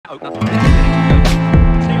opener.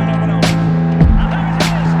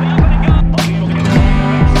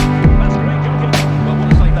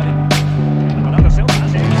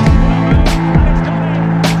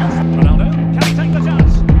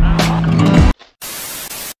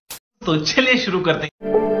 तो चलिए शुरू करते हैं।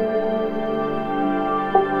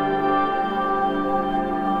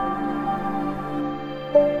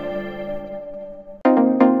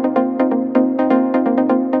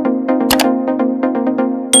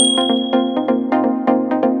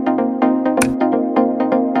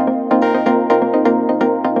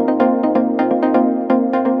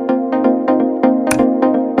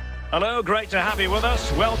 Hello, great to have you with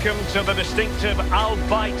us. Welcome to the distinctive Al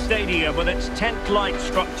Bayt Stadium with its tent-like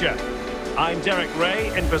structure. I'm Derek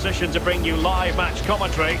Ray, in position to bring you live match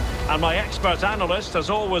commentary, and my expert analyst, as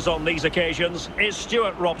always on these occasions, is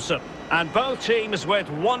Stuart Robson. And both teams with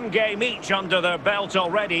one game each under their belt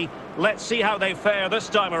already. Let's see how they fare this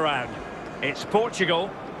time around. It's Portugal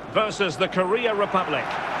versus the Korea Republic.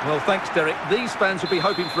 Well, thanks, Derek. These fans will be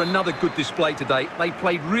hoping for another good display today. They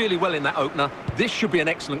played really well in that opener. This should be an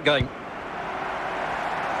excellent game.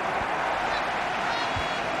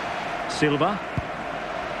 Silva.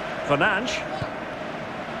 Fernandes.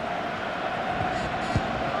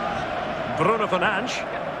 Bruno Fernandes.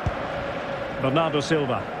 Bernardo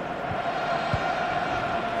Silva.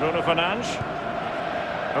 Bruno Fernandes.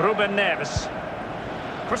 Ruben Neves.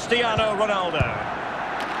 Cristiano Ronaldo.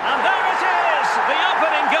 And there it is! The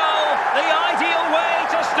opening goal, the ideal way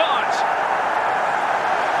to start.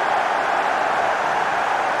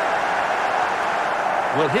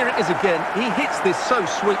 Well, here it is again. He hits this so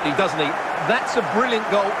sweetly, doesn't he? That's a brilliant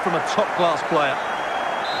goal from a top-class player.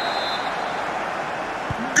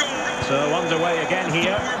 Goal! So underway again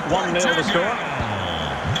here. 1-0 the score.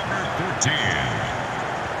 Number 14.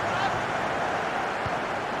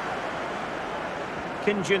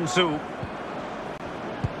 Kim Jin-soo.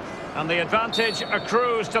 And the advantage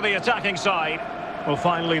accrues to the attacking side. Well,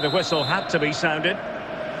 finally the whistle had to be sounded.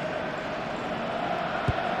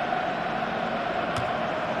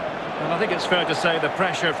 And I think it's fair to say the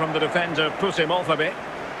pressure from the defender put him off a bit.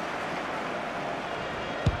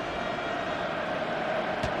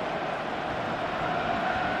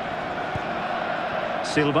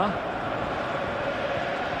 Silva.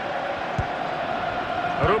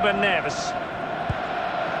 Ruben Neves.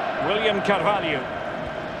 William Carvalho.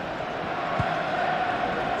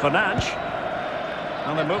 Fernandes.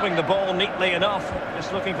 And they're moving the ball neatly enough.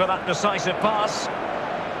 Just looking for that decisive pass.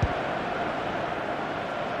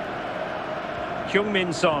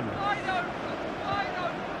 Heung-min Son.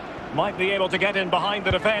 Might be able to get in behind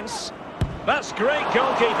the defence. That's great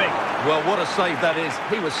goalkeeping. Well, what a save that is.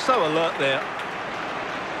 He was so alert there.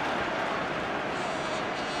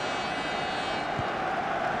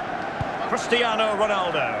 Cristiano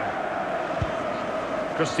Ronaldo.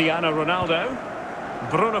 Cristiano Ronaldo.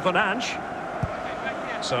 Bruno Fernandes.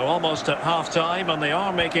 So almost at half-time, and they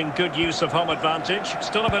are making good use of home advantage.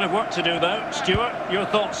 Still a bit of work to do, though. Stuart, your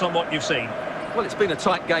thoughts on what you've seen? Well, it's been a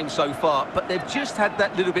tight game so far, but they've just had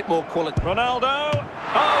that little bit more quality. Ronaldo.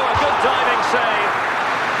 Oh, a good diving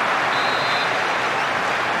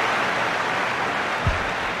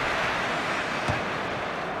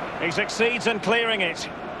save. He succeeds in clearing it.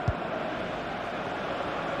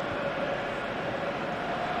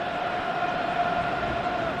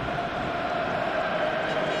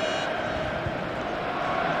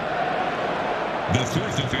 The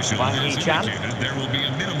fourth official has indicated there will be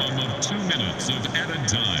a minimum of 2 minutes of added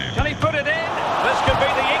time. Can he put it in? This could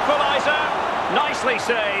be the equaliser. Nicely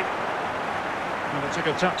saved. Well, it took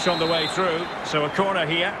a touch on the way through, so a corner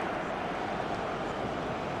here.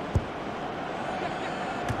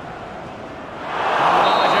 And the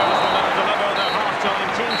managers will now deliver their half-time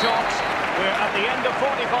team talks. We're at the end of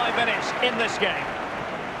 45 minutes in this game.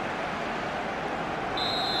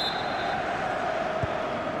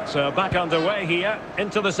 So back underway here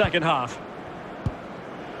into the second half.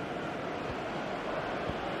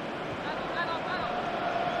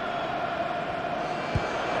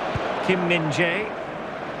 Kim Min-jae.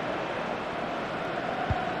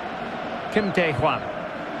 Kim Tae-hwan.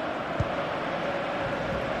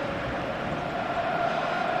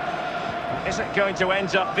 Is it going to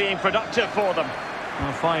end up being productive for them?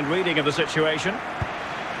 A fine reading of the situation.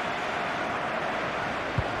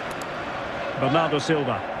 Bernardo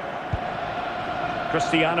Silva.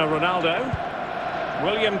 Cristiano Ronaldo.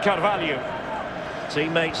 William Carvalho.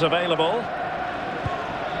 Teammates available.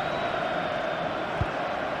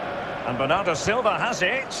 And Bernardo Silva has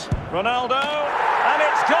it. Ronaldo. And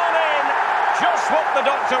it's gone in. Just what the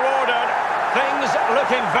doctor ordered. Things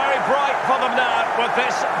looking very bright for them now with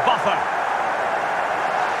this buffer.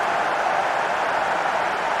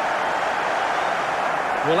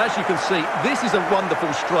 Well, as you can see, this is a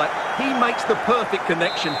wonderful strike. He makes the perfect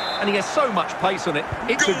connection, and he has so much pace on it.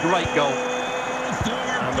 It's a great goal.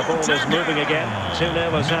 And the ball is moving again.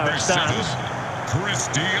 2-0 is how it stands.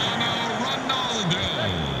 Cristiano Ronaldo.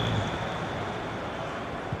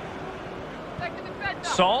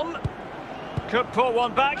 Son could pull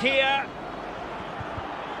one back here.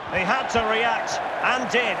 He had to react, and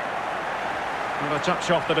did. And a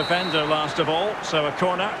touch off the defender last of all, so a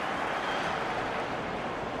corner.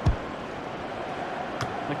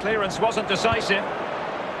 The clearance wasn't decisive.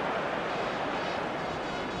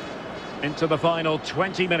 Into the final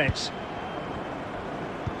 20 minutes.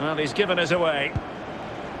 Well, he's given us away.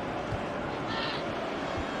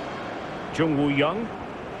 Jung Woo-young.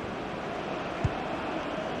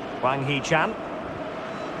 Wang Hee-chan.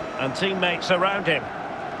 And teammates around him.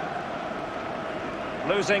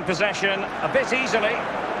 Losing possession a bit easily.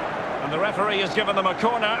 And the referee has given them a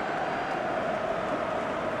corner.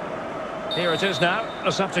 Here it is now,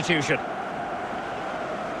 a substitution.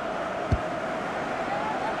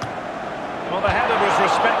 Well, the header was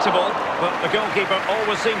respectable, but the goalkeeper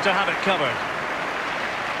always seemed to have it covered.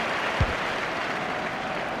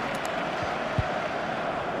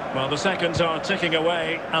 Well, the seconds are ticking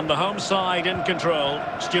away, and the home side in control.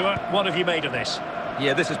 Stuart, what have you made of this?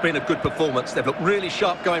 Yeah, this has been a good performance. They've looked really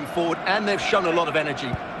sharp going forward, and they've shown a lot of energy.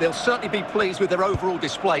 They'll certainly be pleased with their overall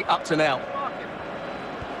display up to now.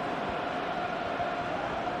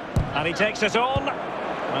 And he takes it on,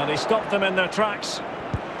 and he stopped them in their tracks.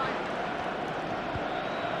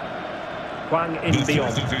 Hwang In-beom.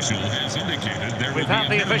 We've had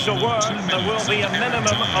the official word. There will be a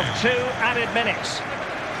minimum of 2 added minutes.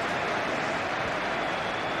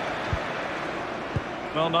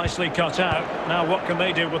 Well, nicely cut out. Now what can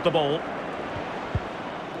they do with the ball?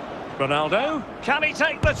 Ronaldo, can he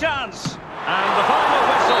take the chance? And the final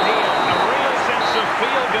whistle here. A real sense of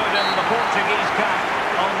feel-good in the Portuguese camp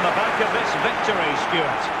on the back of this victory,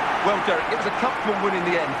 Stuart. Well, Derek, it was a comfortable win in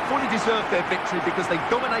the end. Fully deserved their victory because they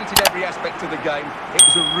dominated every aspect of the game. It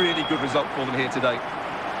was a really good result for them here today.